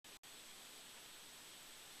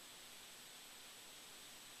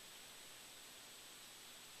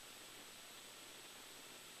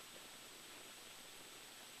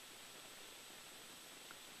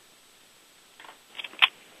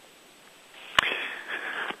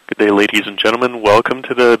Good day, ladies and gentlemen. Welcome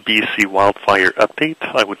to the BC Wildfire Update.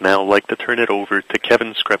 I would now like to turn it over to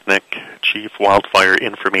Kevin Skrepnik, Chief Wildfire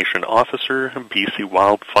Information Officer, BC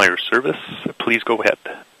Wildfire Service. Please go ahead.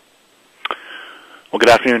 Well, good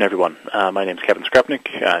afternoon, everyone. My name is Kevin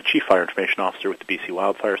Skrepnik, Chief Fire Information Officer with the BC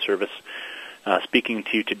Wildfire Service, speaking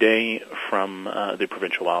to you today from the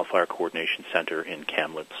Provincial Wildfire Coordination Centre in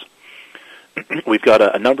Kamloops. We've got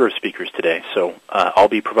a number of speakers today, so I'll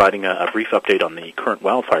be providing a brief update on the current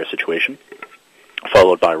wildfire situation,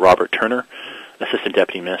 followed by Robert Turner, Assistant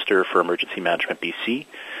Deputy Minister for Emergency Management BC,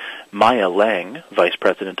 Maya Lang, Vice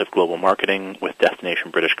President of Global Marketing with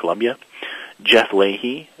Destination British Columbia, Jeff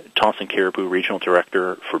Leahy, Thompson Caribou Regional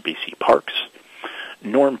Director for BC Parks,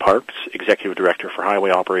 Norm Parks, Executive Director for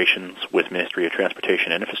Highway Operations with Ministry of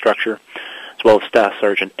Transportation and Infrastructure, as well as Staff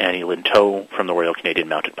Sergeant Annie Linteau from the Royal Canadian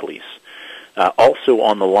Mounted Police. Also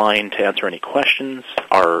on the line to answer any questions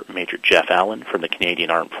are Major Jeff Allen from the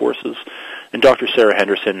Canadian Armed Forces and Dr. Sarah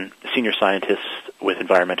Henderson, Senior Scientist with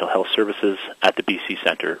Environmental Health Services at the BC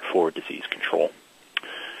Centre for Disease Control.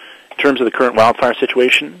 In terms of the current wildfire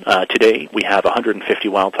situation, today we have 150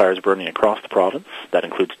 wildfires burning across the province. That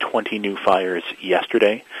includes 20 new fires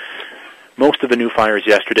yesterday. Most of the new fires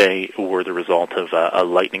yesterday were the result of a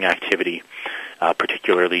lightning activity,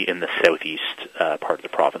 particularly in the southeast part of the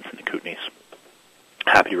province in the Kootenays.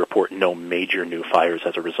 Happy to report no major new fires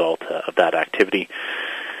as a result of that activity.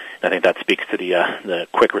 I think that speaks to the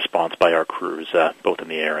quick response by our crews, both in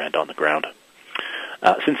the air and on the ground.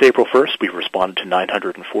 Since April 1st, we've responded to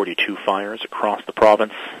 942 fires across the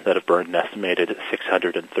province that have burned an estimated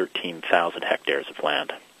 613,000 hectares of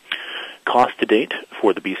land. Cost to date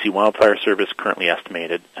for the BC Wildfire Service currently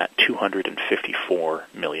estimated at $254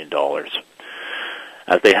 million.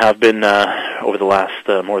 As they have been over the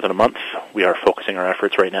last more than a month, we are focusing our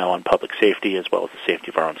efforts right now on public safety as well as the safety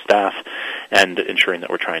of our own staff and ensuring that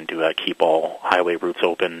we're trying to keep all highway routes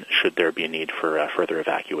open should there be a need for further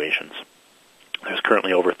evacuations. There's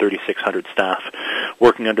currently over 3,600 staff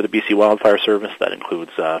working under the BC Wildfire Service. That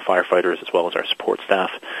includes firefighters as well as our support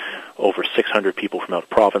staff, over 600 people from out of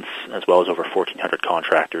province, as well as over 1,400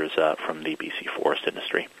 contractors from the BC forest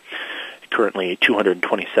industry. Currently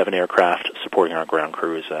 227 aircraft supporting our ground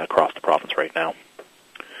crews across the province right now.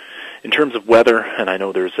 In terms of weather, and I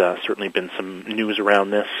know there's certainly been some news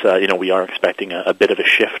around this, we are expecting a bit of a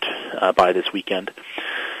shift by this weekend.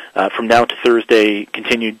 From now to Thursday,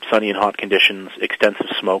 continued sunny and hot conditions, extensive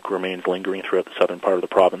smoke remains lingering throughout the southern part of the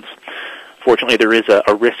province. Fortunately, there is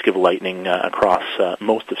a risk of lightning across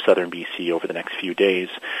most of southern BC over the next few days.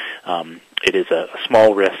 It is a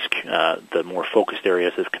small risk. The more focused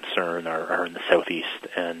areas of concern are in the southeast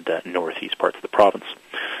and northeast parts of the province.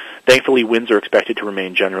 Thankfully, winds are expected to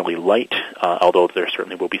remain generally light, although there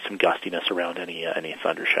certainly will be some gustiness around any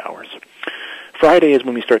thunder showers. Friday is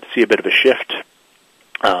when we start to see a bit of a shift.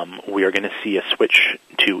 We are going to see a switch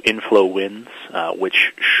to inflow winds,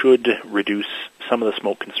 which should reduce some of the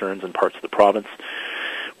smoke concerns in parts of the province.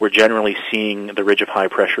 We're generally seeing the ridge of high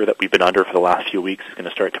pressure that we've been under for the last few weeks is going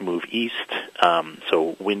to start to move east,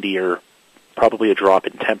 so windier, probably a drop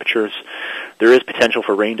in temperatures. There is potential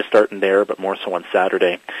for rain to start in there, but more so on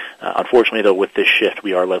Saturday. Unfortunately, though, with this shift,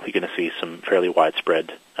 we are likely going to see some fairly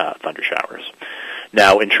widespread thunder showers.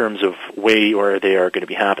 Now, in terms of where they are going to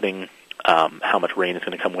be happening, how much rain is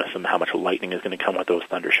going to come with them, how much lightning is going to come with those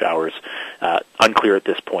thunder showers, unclear at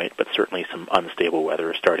this point, but certainly some unstable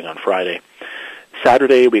weather starting on Friday.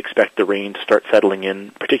 Saturday, we expect the rain to start settling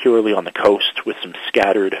in, particularly on the coast, with some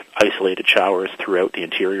scattered, isolated showers throughout the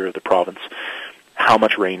interior of the province. How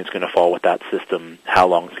much rain is going to fall with that system, how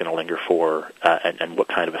long it's going to linger for, and what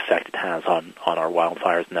kind of effect it has on our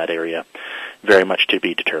wildfires in that area, very much to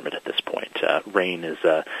be determined at this point. Rain is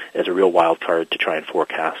a real wild card to try and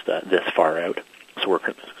forecast this far out, so we're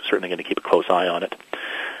certainly going to keep a close eye on it.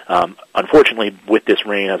 Unfortunately, with this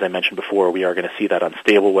rain, as I mentioned before, we are going to see that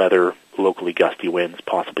unstable weather, locally gusty winds,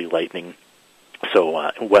 possibly lightning.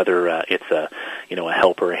 So whether it's a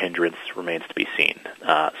help or a hindrance remains to be seen.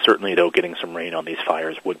 Certainly, though, getting some rain on these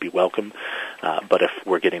fires would be welcome. But if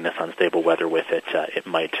we're getting this unstable weather with it, it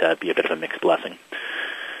might be a bit of a mixed blessing.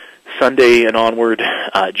 Sunday and onward,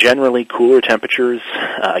 generally cooler temperatures,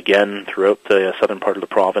 again, throughout the southern part of the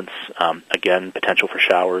province. Again, potential for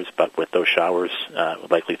showers, but with those showers,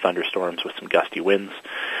 likely thunderstorms with some gusty winds.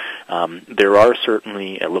 There are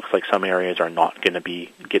certainly, it looks like some areas are not going to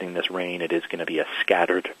be getting this rain. It is going to be a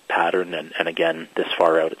scattered pattern, and again, this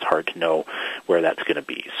far out, it's hard to know where that's going to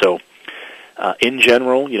be. So In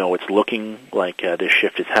general, it's looking like this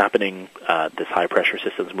shift is happening. This high-pressure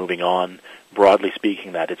system is moving on. Broadly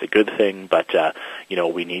speaking, that is a good thing, but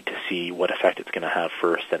we need to see what effect it's going to have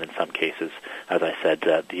first. And in some cases, as I said,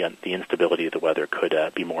 the instability of the weather could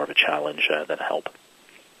be more of a challenge than a help.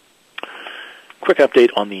 Quick update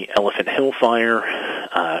on the Elephant Hill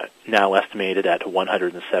fire, now estimated at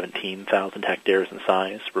 117,000 hectares in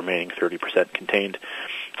size, remaining 30% contained.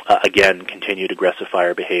 Again, continued aggressive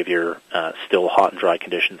fire behavior, still hot and dry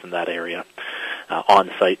conditions in that area. On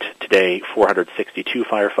site today, 462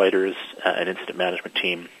 firefighters, an incident management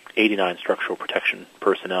team, 89 structural protection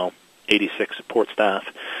personnel, 86 support staff,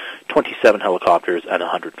 27 helicopters, and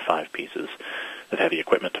 105 pieces of heavy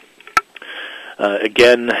equipment.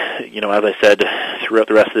 Again, as I said, throughout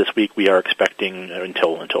the rest of this week, we are expecting,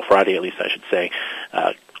 until Friday at least, I should say,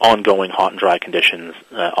 ongoing hot and dry conditions,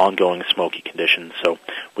 ongoing smoky conditions. So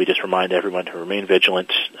we just remind everyone to remain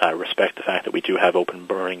vigilant, respect the fact that we do have open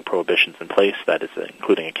burning prohibitions in place, that is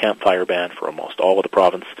including a campfire ban for almost all of the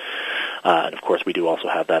province. And of course, we do also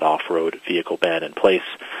have that off-road vehicle ban in place.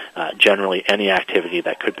 Generally, any activity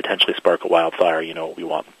that could potentially spark a wildfire, we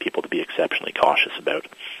want people to be exceptionally cautious about.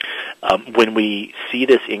 When we see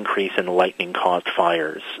this increase in lightning-caused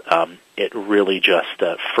fires, it really just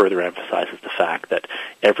further emphasizes the fact that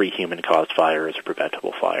every human-caused fire is a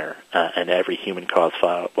preventable fire, and every human-caused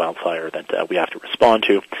wildfire that we have to respond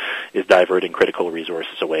to is diverting critical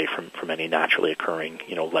resources away from any naturally occurring,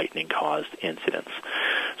 lightning-caused incidents.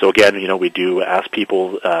 So again, we do ask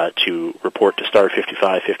people to report to star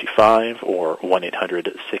 5555 or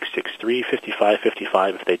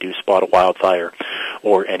 1-800-663-5555 if they do spot a wildfire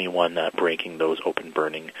or anyone breaking those open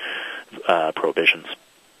burning prohibitions.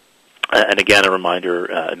 And again, a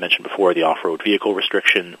reminder, I mentioned before, the off-road vehicle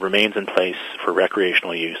restriction remains in place for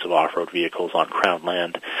recreational use of off-road vehicles on Crown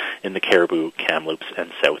land in the Caribou, Kamloops,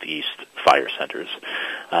 and Southeast fire centers.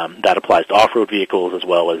 That applies to off-road vehicles as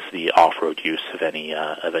well as the off-road use of any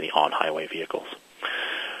on-highway vehicles.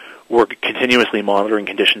 We're continuously monitoring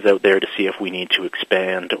conditions out there to see if we need to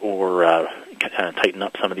expand or tighten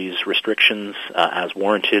up some of these restrictions as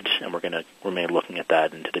warranted, and we're going to remain looking at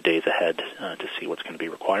that into the days ahead to see what's going to be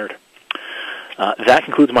required. That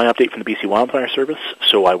concludes my update from the BC Wildfire Service,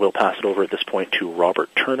 so I will pass it over at this point to Robert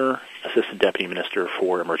Turner, Assistant Deputy Minister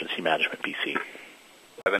for Emergency Management, BC.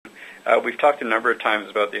 We've talked a number of times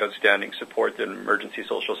about the outstanding support that emergency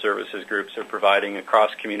social services groups are providing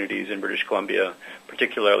across communities in British Columbia,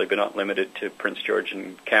 particularly but not limited to Prince George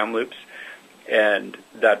and Kamloops, and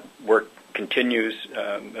that work continues.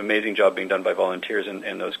 Amazing job being done by volunteers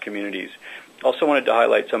in those communities. Also wanted to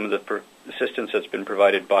highlight some of the assistance that's been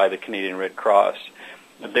provided by the Canadian Red Cross.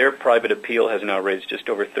 Their private appeal has now raised just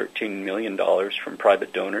over $13 million from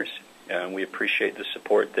private donors, and we appreciate the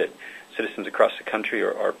support that citizens across the country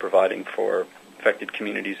are providing for affected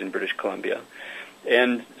communities in British Columbia.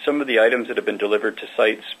 And some of the items that have been delivered to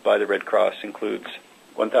sites by the Red Cross includes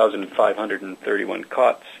 1,531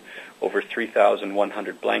 cots, over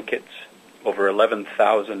 3,100 blankets, over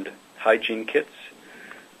 11,000 hygiene kits,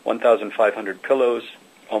 1,500 pillows,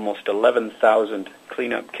 almost 11,000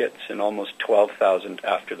 cleanup kits, and almost 12,000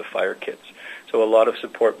 after-the-fire kits. So a lot of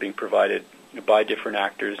support being provided by different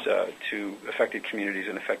actors to affected communities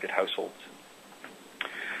and affected households.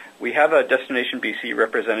 We have a Destination BC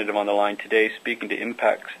representative on the line today speaking to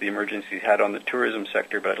impacts the emergency had on the tourism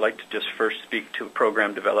sector, but I'd like to just first speak to a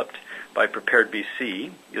program developed by Prepared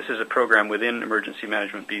BC. This is a program within Emergency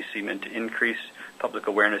Management BC meant to increase public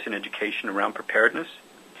awareness and education around preparedness.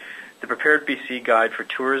 The Prepared BC Guide for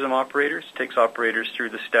Tourism Operators takes operators through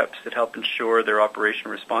the steps that help ensure their operation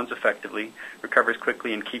responds effectively, recovers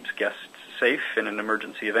quickly, and keeps guests safe in an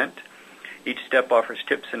emergency event. Each step offers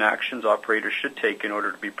tips and actions operators should take in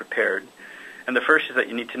order to be prepared. And the first is that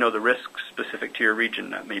you need to know the risks specific to your region.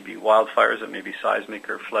 That may be wildfires, that may be seismic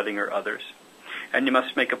or flooding or others. And you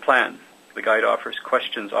must make a plan. The guide offers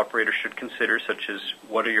questions operators should consider, such as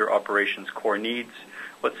what are your operation's core needs,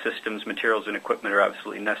 what systems, materials, and equipment are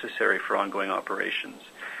absolutely necessary for ongoing operations.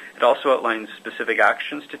 It also outlines specific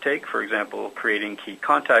actions to take, for example, creating key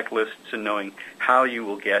contact lists and knowing how you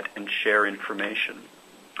will get and share information.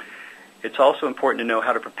 It's also important to know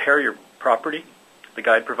how to prepare your property. The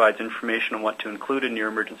guide provides information on what to include in your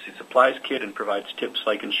emergency supplies kit and provides tips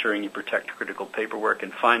like ensuring you protect critical paperwork.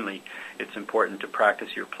 And finally, it's important to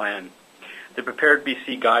practice your plan. The Prepared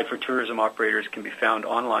BC Guide for Tourism Operators can be found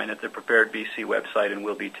online at the Prepared BC website and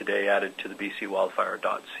will be today added to the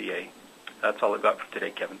bcwildfire.ca. That's all I've got for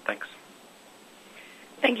today, Kevin. Thanks.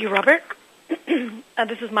 Thank you, Robert.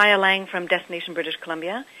 This is Maya Lang from Destination British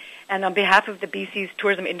Columbia. And on behalf of the BC's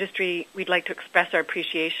tourism industry, we'd like to express our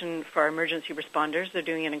appreciation for our emergency responders. They're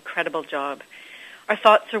doing an incredible job. Our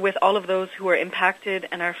thoughts are with all of those who are impacted,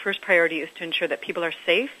 and our first priority is to ensure that people are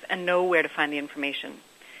safe and know where to find the information.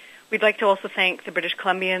 We'd like to also thank the British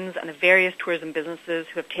Columbians and the various tourism businesses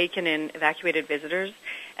who have taken in evacuated visitors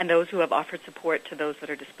and those who have offered support to those that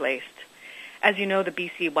are displaced. As you know, the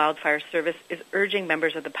BC Wildfire Service is urging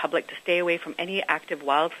members of the public to stay away from any active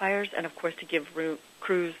wildfires and, of course, to give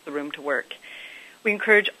crews the room to work. We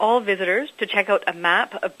encourage all visitors to check out a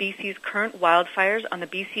map of BC's current wildfires on the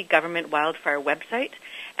BC Government Wildfire website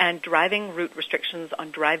and driving route restrictions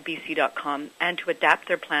on drivebc.com, and to adapt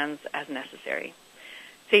their plans as necessary.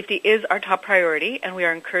 Safety is our top priority, and we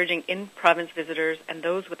are encouraging in-province visitors and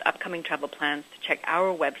those with upcoming travel plans to check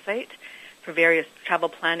our website for various travel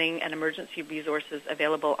planning and emergency resources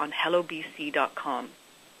available on hellobc.com.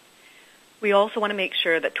 We also want to make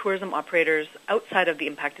sure that tourism operators outside of the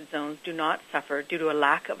impacted zones do not suffer due to a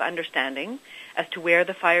lack of understanding as to where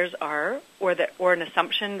the fires are, or an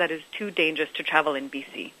assumption that it's too dangerous to travel in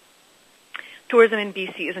BC. Tourism in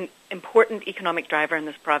BC is an important economic driver in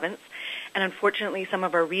this province, and unfortunately some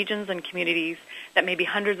of our regions and communities that may be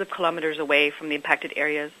hundreds of kilometers away from the impacted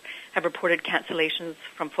areas have reported cancellations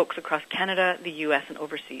from folks across Canada, the U.S., and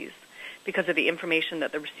overseas because of the information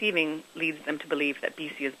that they're receiving leads them to believe that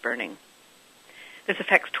BC is burning. This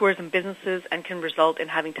affects tourism businesses and can result in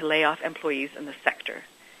having to lay off employees in the sector.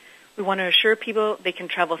 We want to assure people they can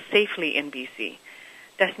travel safely in BC.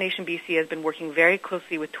 Destination BC has been working very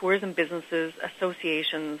closely with tourism businesses,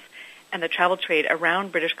 associations, and the travel trade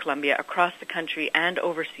around British Columbia, across the country and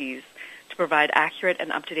overseas, to provide accurate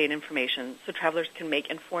and up-to-date information so travelers can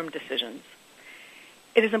make informed decisions.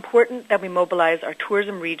 It is important that we mobilize our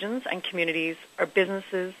tourism regions and communities, our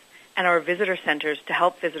businesses, and our visitor centers to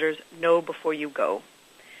help visitors know before you go.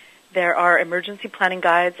 There are emergency planning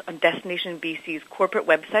guides on Destination BC's corporate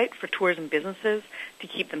website for tourism businesses to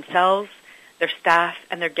keep themselves, their staff,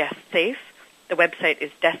 and their guests safe. The website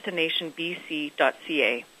is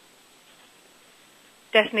destinationbc.ca.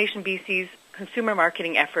 Destination BC's consumer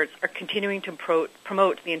marketing efforts are continuing to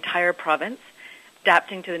promote the entire province,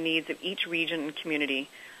 adapting to the needs of each region and community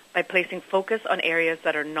by placing focus on areas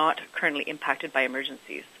that are not currently impacted by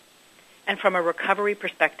emergencies. And from a recovery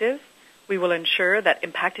perspective, we will ensure that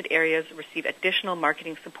impacted areas receive additional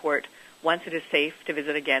marketing support once it is safe to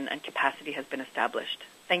visit again and capacity has been established.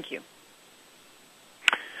 Thank you.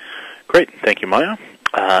 Great. Thank you, Maya.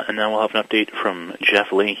 And now we'll have an update from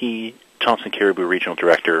Jeff Leahy, Thompson Caribou Regional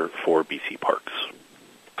Director for BC Parks.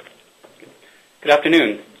 Good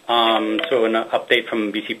afternoon. So an update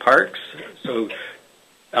from BC Parks. So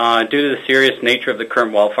due to the serious nature of the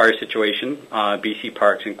current wildfire situation, BC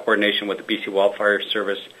Parks, in coordination with the BC Wildfire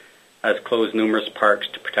Service, has closed numerous parks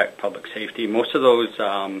to protect public safety. Most of those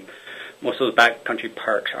backcountry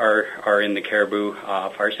parks are in the Caribou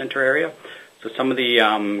Fire Center area. So some of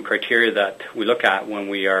the criteria that we look at when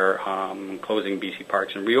we are closing BC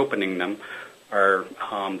Parks and reopening them are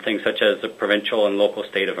things such as the provincial and local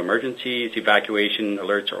state of emergencies, evacuation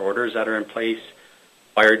alerts or orders that are in place,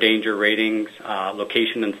 fire danger ratings,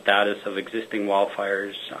 location and status of existing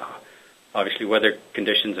wildfires, obviously weather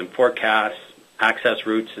conditions and forecasts, access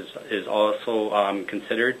routes is also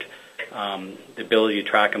considered, the ability to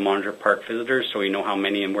track and monitor park visitors so we know how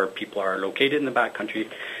many and where people are located in the backcountry,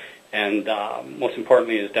 and most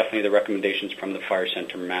importantly is definitely the recommendations from the fire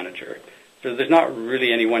center manager. So there's not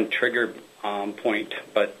really any one trigger point,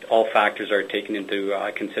 but all factors are taken into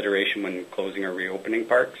consideration when closing or reopening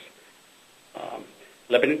parks.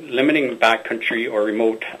 Limiting backcountry or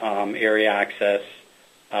remote area access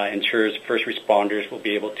ensures first responders will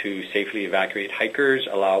be able to safely evacuate hikers,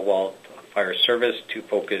 allow wildfire service to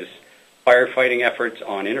focus firefighting efforts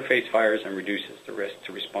on interface fires, and reduces the risk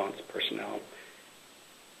to response personnel.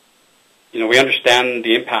 You know, we understand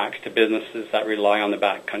the impacts to businesses that rely on the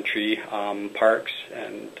backcountry parks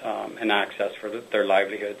and access for their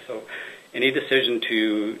livelihood. So any decision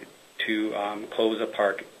to close a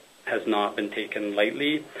park has not been taken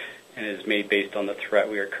lightly and is made based on the threat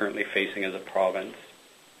we are currently facing as a province.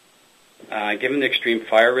 Given the extreme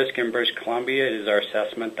fire risk in British Columbia, it is our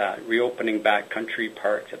assessment that reopening backcountry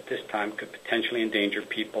parks at this time could potentially endanger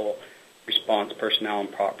people, response personnel,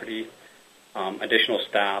 and property. Additional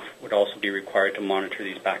staff would also be required to monitor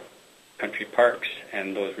these backcountry parks,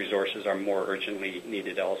 and those resources are more urgently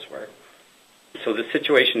needed elsewhere. So the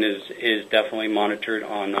situation is definitely monitored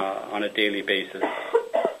on a daily basis.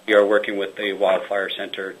 We are working with the Wildfire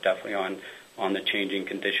Center definitely on the changing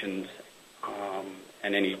conditions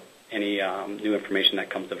and any new information that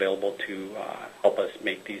comes available to help us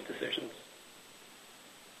make these decisions.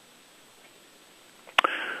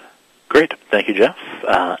 Great. Thank you, Jeff.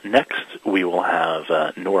 Next, we will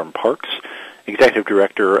have Norm Parks, Executive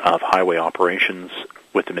Director of Highway Operations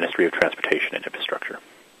with the Ministry of Transportation and Infrastructure.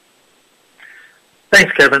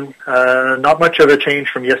 Thanks, Kevin. Not much of a change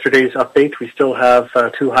from yesterday's update. We still have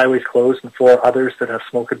 2 highways closed and 4 others that have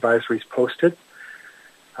smoke advisories posted.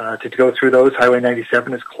 To go through those, Highway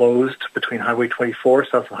 97 is closed between Highway 24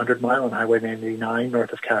 south of 100 Mile and Highway 99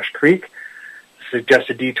 north of Cache Creek. The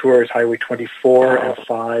suggested detour is Highway 24 and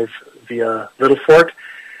 5 via Little Fort.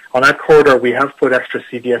 On that corridor, we have put extra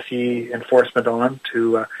CDSE enforcement on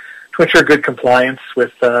to ensure good compliance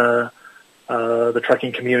with the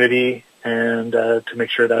trucking community and to make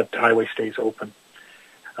sure that highway stays open.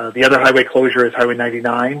 The other highway closure is Highway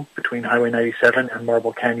 99 between Highway 97 and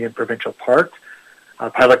Marble Canyon Provincial Park. A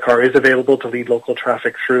pilot car is available to lead local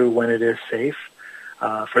traffic through when it is safe.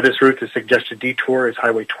 For this route, the suggested detour is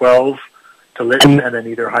Highway 12 to Lytton, and then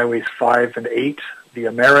either Highways 5 and 8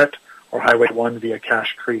 via Merritt or Highway 1 via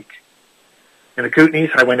Cache Creek. In the Kootenays,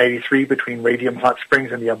 Highway 93 between Radium Hot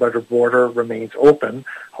Springs and the Alberta border remains open.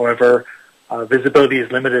 However, visibility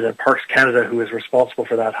is limited, and Parks Canada, who is responsible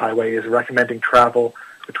for that highway, is recommending travel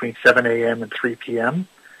between 7 a.m. and 3 p.m.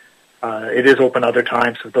 It is open other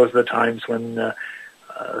times, so those are the times when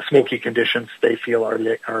smoky conditions they feel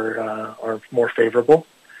are more favorable.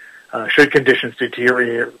 Should conditions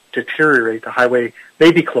deteriorate, the highway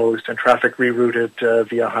may be closed and traffic rerouted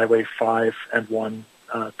via Highway 5 and 1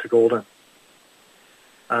 to Golden.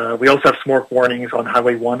 We also have smoke warnings on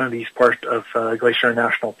Highway 1 on the east part of Glacier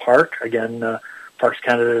National Park. Again, Parks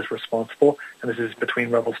Canada is responsible, and this is between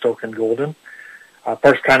Revelstoke and Golden.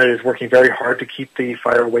 Parks Canada is working very hard to keep the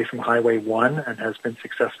fire away from Highway 1 and has been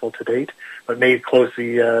successful to date, but may close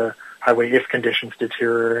the highway if conditions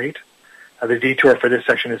deteriorate. The detour for this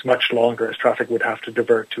section is much longer, as traffic would have to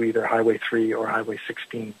divert to either Highway 3 or Highway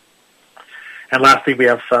 16. And lastly, we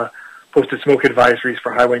have posted smoke advisories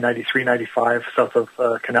for Highway 93-95 south of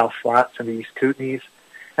Canal Flats in the East Kootenays,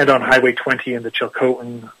 and on Highway 20 in the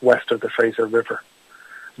Chilcotin west of the Fraser River.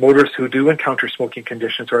 Motorists who do encounter smoking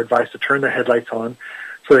conditions are advised to turn their headlights on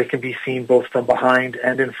so they can be seen both from behind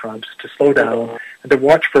and in front, to slow down and to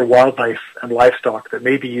watch for wildlife and livestock that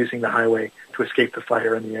may be using the highway to escape the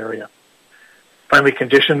fire in the area. Finally,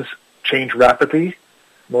 conditions change rapidly.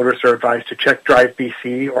 Motorists are advised to check Drive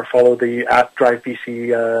BC or follow the @Drive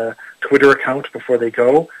BC Twitter account before they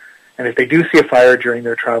go. And if they do see a fire during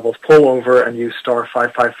their travels, pull over and use star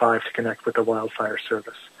 555 to connect with the wildfire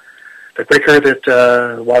service. The quicker that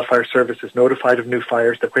the wildfire service is notified of new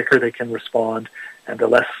fires, the quicker they can respond, and the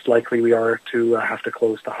less likely we are to have to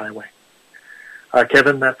close the highway.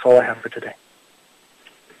 Kevin, that's all I have for today.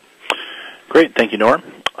 Great, thank you, Norm.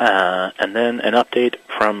 And then an update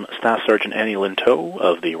from Staff Sergeant Annie Linteau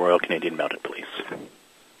of the Royal Canadian Mounted Police.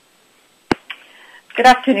 Good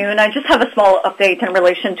afternoon. I just have a small update in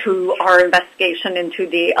relation to our investigation into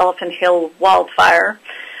the Elephant Hill wildfire.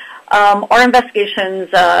 Our investigations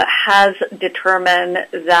has determined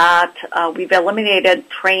that we've eliminated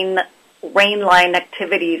train rain line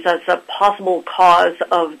activities as a possible cause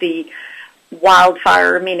of the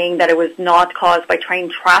wildfire, meaning that it was not caused by train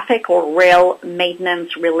traffic or rail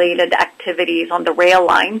maintenance-related activities on the rail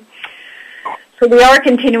line. So we are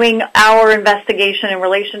continuing our investigation in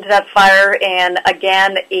relation to that fire, and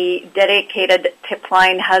again, a dedicated tip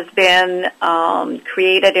line has been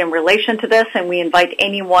created in relation to this, and we invite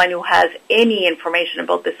anyone who has any information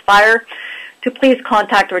about this fire to please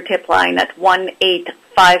contact our tip line at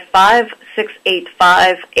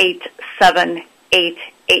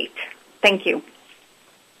 1-855-685-8788. Thank you.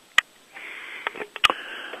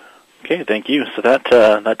 Okay, thank you. So that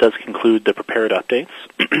does conclude the prepared updates.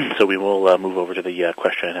 So we will move over to the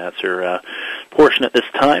question and answer portion at this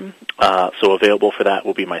time. So available for that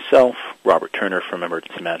will be myself, Robert Turner from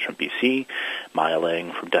Emergency Management BC, Maya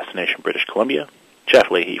Lang from Destination British Columbia,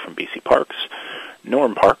 Jeff Leahy from BC Parks,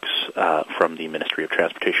 Norm Parks from the Ministry of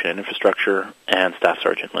Transportation and Infrastructure, and Staff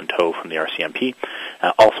Sergeant Linteau from the RCMP.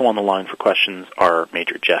 Also on the line for questions are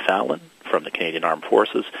Major Jeff Allen from the Canadian Armed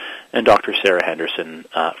Forces and Dr. Sarah Henderson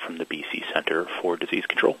from the BC Centre for Disease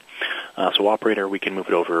Control. So, operator, we can move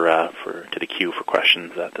it over to the queue for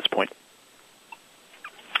questions at this point.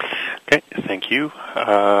 Okay, thank you.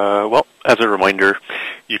 Well, as a reminder,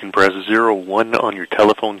 you can press 01 on your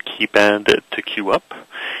telephone keypad to queue up,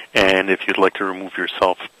 and if you'd like to remove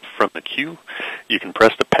yourself from the queue, you can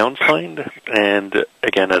press the pound sign. And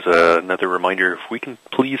again, as another reminder, if we can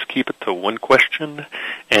please keep it to one question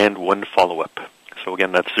and one follow-up. So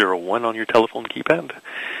again, that's 01 on your telephone keypad.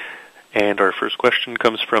 And our first question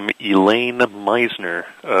comes from Elaine Meisner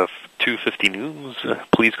of 250 News.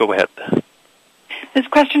 Please go ahead. This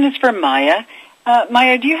question is for Maya.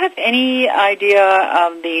 Maya, do you have any idea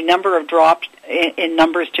of the number of drops in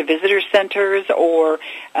numbers to visitor centers, or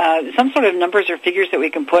some sort of numbers or figures that we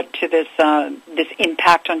can put to this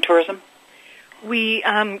impact on tourism? We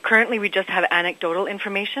currently just have anecdotal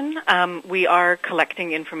information. We are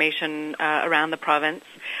collecting information around the province,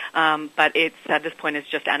 but it's at this point it's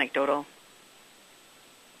just anecdotal.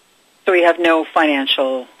 So we have no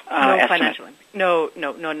financial estimate? No,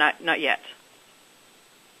 not yet.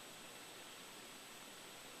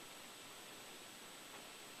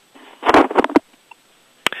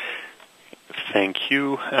 Thank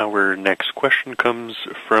you. Our next question comes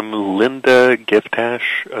from Linda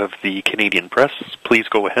Giftash of the Canadian Press. Please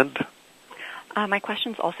go ahead. My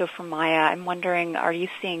question's also from Maya. I'm wondering, are you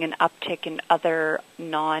seeing an uptick in other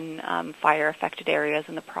non-fire-affected areas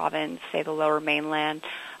in the province, say the Lower Mainland,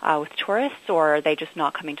 with tourists, or are they just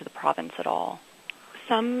not coming to the province at all?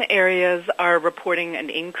 Some areas are reporting an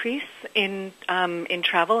increase in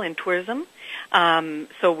travel, in tourism.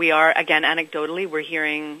 So we are, again, anecdotally, we're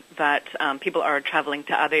hearing that people are traveling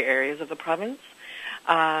to other areas of the province.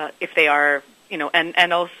 If they are,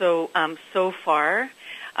 and also so far,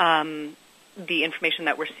 the information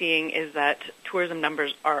that we're seeing is that tourism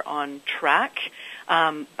numbers are on track,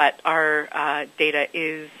 but our data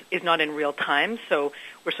is not in real time. So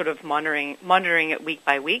we're sort of monitoring it week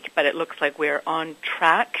by week, but it looks like we're on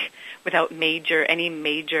track without any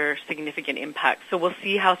major significant impact. So we'll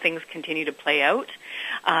see how things continue to play out.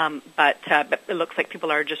 But it looks like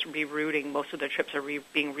people are just rerouting. Most of their trips are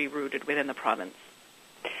being rerouted within the province.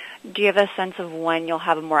 Do you have a sense of when you'll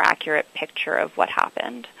have a more accurate picture of what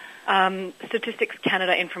happened? Statistics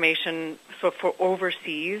Canada information, so for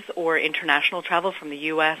overseas or international travel from the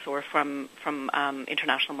U.S. or from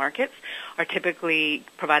international markets, are typically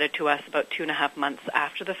provided to us about 2.5 months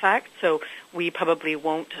after the fact. So we probably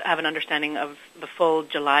won't have an understanding of the full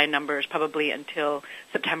July numbers probably until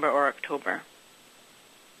September or October.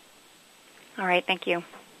 All right, thank you.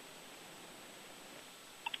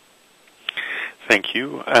 Thank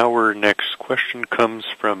you. Our next question comes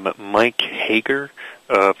from Mike Hager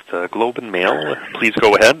of the Globe and Mail. Please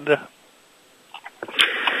go ahead.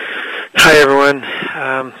 Hi, everyone.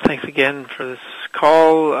 Thanks again for this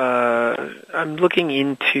call. I'm looking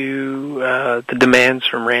into the demands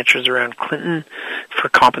from ranchers around Clinton for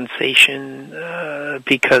compensation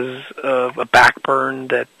because of a backburn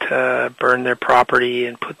that burned their property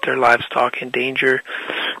and put their livestock in danger.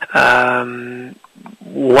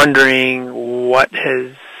 Wondering what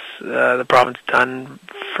has the province done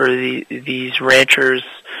for these ranchers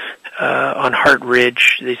on Hart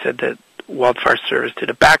Ridge. They said that Wildfire Service did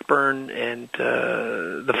a backburn, and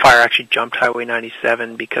the fire actually jumped Highway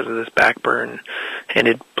 97 because of this backburn, and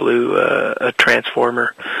it blew a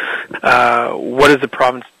transformer. What is the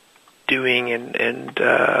province doing, and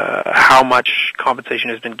how much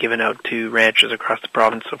compensation has been given out to ranchers across the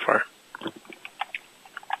province so far?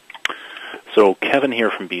 So Kevin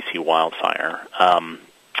here from BC Wildfire.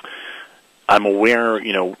 I'm aware,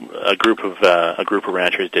 a group of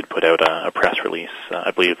ranchers did put out a press release,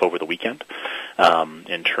 I believe, over the weekend,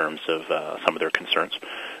 in terms of some of their concerns.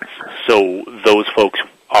 So those folks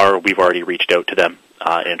we've already reached out to them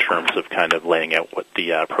in terms of kind of laying out what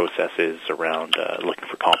the process is around looking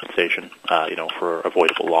for compensation, for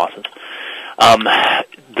avoidable losses.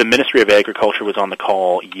 The Ministry of Agriculture was on the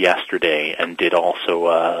call yesterday and did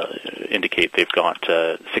also indicate they've got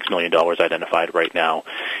 $6 million identified right now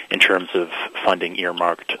in terms of funding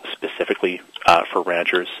earmarked specifically for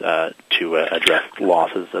ranchers to address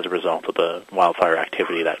losses as a result of the wildfire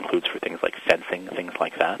activity. That includes for things like fencing, things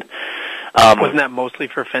like that. Wasn't that mostly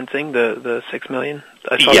for fencing, the $6 million?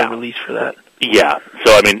 I saw the release for that. Yeah.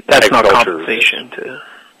 So, I mean, that's not compensation to...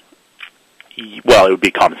 Well, it would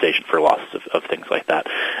be compensation for losses of things like that.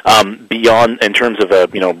 Beyond, in terms of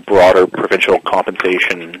broader provincial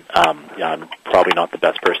compensation, I'm probably not the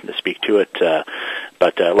best person to speak to it.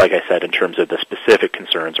 But like I said, in terms of the specific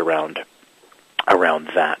concerns around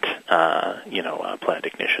that, plant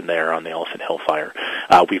ignition there on the Elephant Hill fire,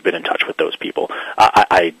 we've been in touch with those people.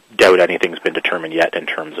 I doubt anything's been determined yet in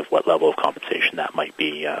terms of what level of compensation that might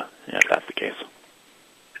be, if that's the case.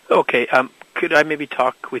 Okay. Could I maybe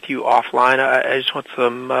talk with you offline? I just want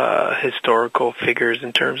some historical figures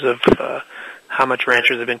in terms of how much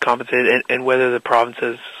ranchers have been compensated and whether the province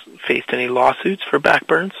has faced any lawsuits for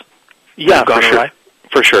backburns. Yeah, for sure. Away?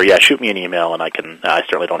 For sure. Yeah, shoot me an email, and I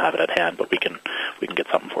certainly don't have it at hand, but we can get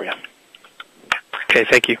something for you. Okay,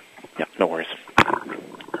 thank you. Yeah, no worries.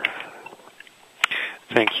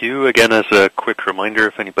 Thank you. Again, as a quick reminder,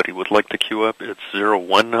 if anybody would like to queue up, it's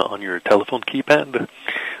 01 on your telephone keypad.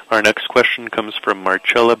 Our next question comes from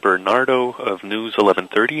Marcella Bernardo of News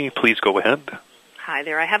 1130. Please go ahead. Hi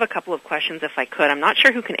there. I have a couple of questions, if I could. I'm not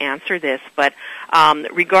sure who can answer this, but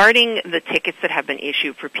regarding the tickets that have been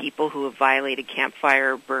issued for people who have violated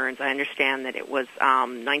campfire burns, I understand that it was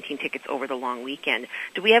 19 tickets over the long weekend.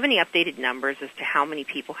 Do we have any updated numbers as to how many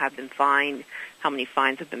people have been fined, how many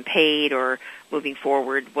fines have been paid, or moving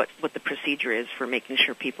forward, what the procedure is for making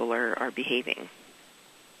sure people are behaving?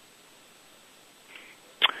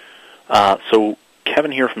 So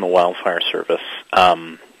Kevin here from the Wildfire Service.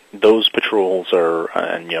 Those patrols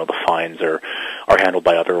and the fines are handled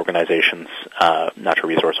by other organizations, natural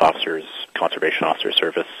resource officers, conservation officer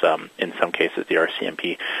service, in some cases the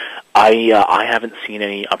RCMP. I haven't seen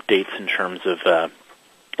any updates in terms of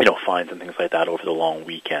fines and things like that over the long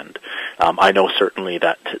weekend. I know certainly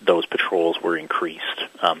that those patrols were increased,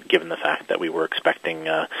 given the fact that we were expecting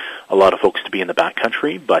a lot of folks to be in the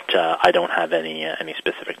backcountry, but I don't have any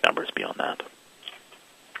specific numbers beyond that.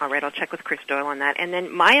 All right, I'll check with Chris Doyle on that. And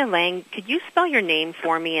then Maya Lang, could you spell your name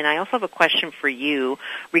for me? And I also have a question for you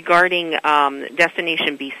regarding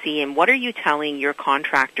Destination BC, and what are you telling your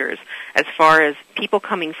contractors as far as people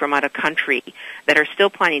coming from out of country that are still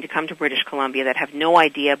planning to come to British Columbia, that have no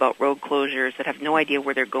idea about road closures, that have no idea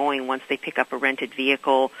where they're going once they pick up a rented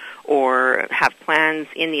vehicle, or have plans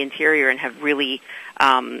in the interior and have really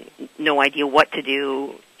no idea what to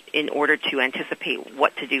do in order to anticipate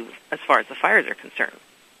what to do as far as the fires are concerned?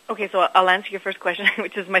 Okay, so I'll answer your first question,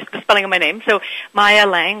 which is the spelling of my name. So Maya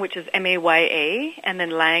Lang, which is Maya, and then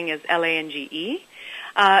Lang is Lange.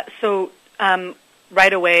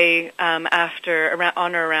 Right away on or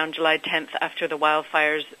around July 10th, after the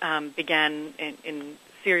wildfires began, in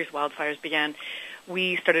serious wildfires began,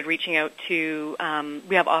 we started reaching out to,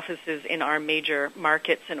 we have offices in our major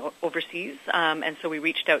markets and overseas, and so we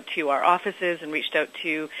reached out to our offices and reached out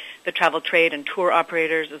to the travel trade and tour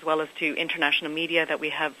operators, as well as to international media that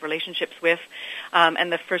we have relationships with.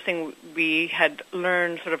 And the first thing we had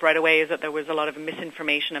learned sort of right away is that there was a lot of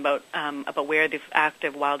misinformation about where the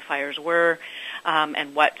active wildfires were,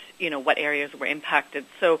 and what areas were impacted.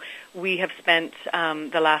 So we have spent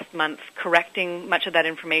the last month correcting much of that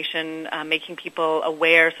information, making people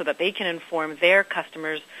aware so that they can inform their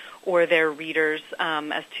customers or their readers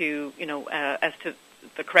as to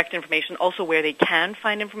the correct information, also where they can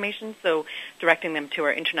find information, so directing them to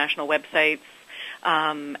our international websites,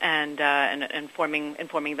 and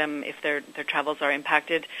informing them if their travels are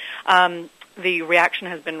impacted. The reaction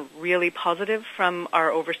has been really positive from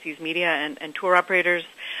our overseas media and tour operators,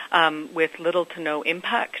 with little to no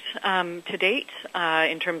impact to date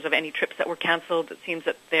in terms of any trips that were canceled. It seems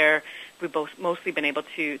that we've both mostly been able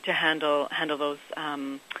to handle those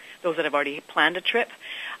that have already planned a trip.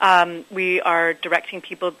 We are directing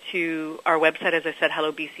people to our website, as I said,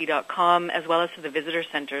 hellobc.com, as well as to the visitor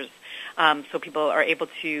centers, so people are able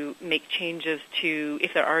to make changes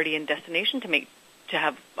if they're already in destination, to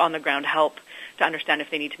have on-the-ground help to understand if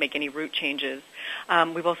they need to make any route changes.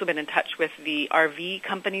 We've also been in touch with the RV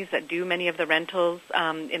companies that do many of the rentals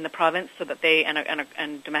in the province, so that they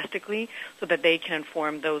and domestically, so that they can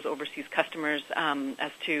inform those overseas customers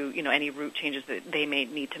as to any route changes that they may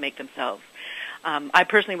need to make themselves. I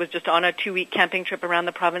personally was just on a 2-week camping trip around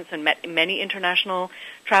the province and met many international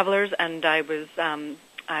travelers, and I was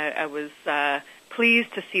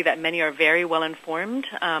pleased to see that many are very well informed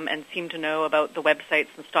and seem to know about the websites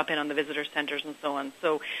and stop in on the visitor centers and so on.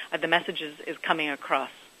 So the message is coming across.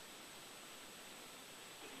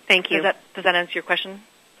 Thank you. Does that answer your question?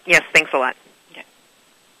 Yes, thanks a lot. Okay.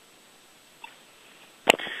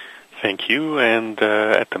 Thank you. And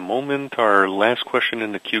at the moment, our last question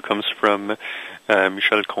in the queue comes from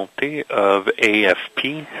Michel Conté of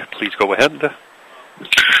AFP. Please go ahead.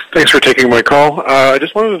 Thanks for taking my call. I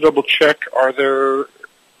just wanted to double check, are there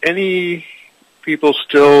any people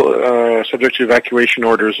still subject to evacuation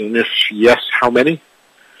orders, and if yes, how many?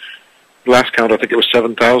 Last count, I think it was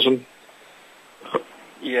 7,000.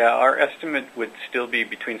 Yeah, our estimate would still be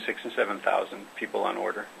between 6,000 and 7,000 people on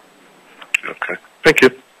order. Okay, thank you.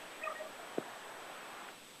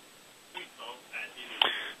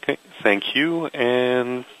 Okay, thank you.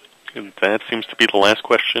 And that seems to be the last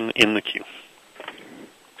question in the queue.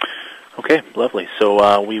 Okay, lovely.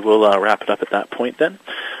 So we will wrap it up at that point then.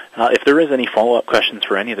 If there is any follow-up questions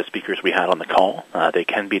for any of the speakers we had on the call, they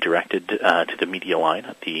can be directed to the media line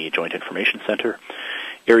at the Joint Information Center,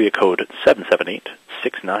 area code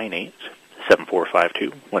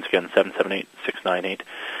 778-698-7452. Once again,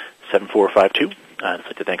 778-698-7452. I'd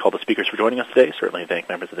like to thank all the speakers for joining us today. Certainly thank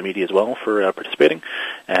members of the media as well for participating.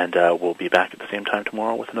 And we'll be back at the same time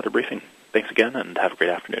tomorrow with another briefing. Thanks again, and have a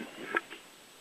great afternoon.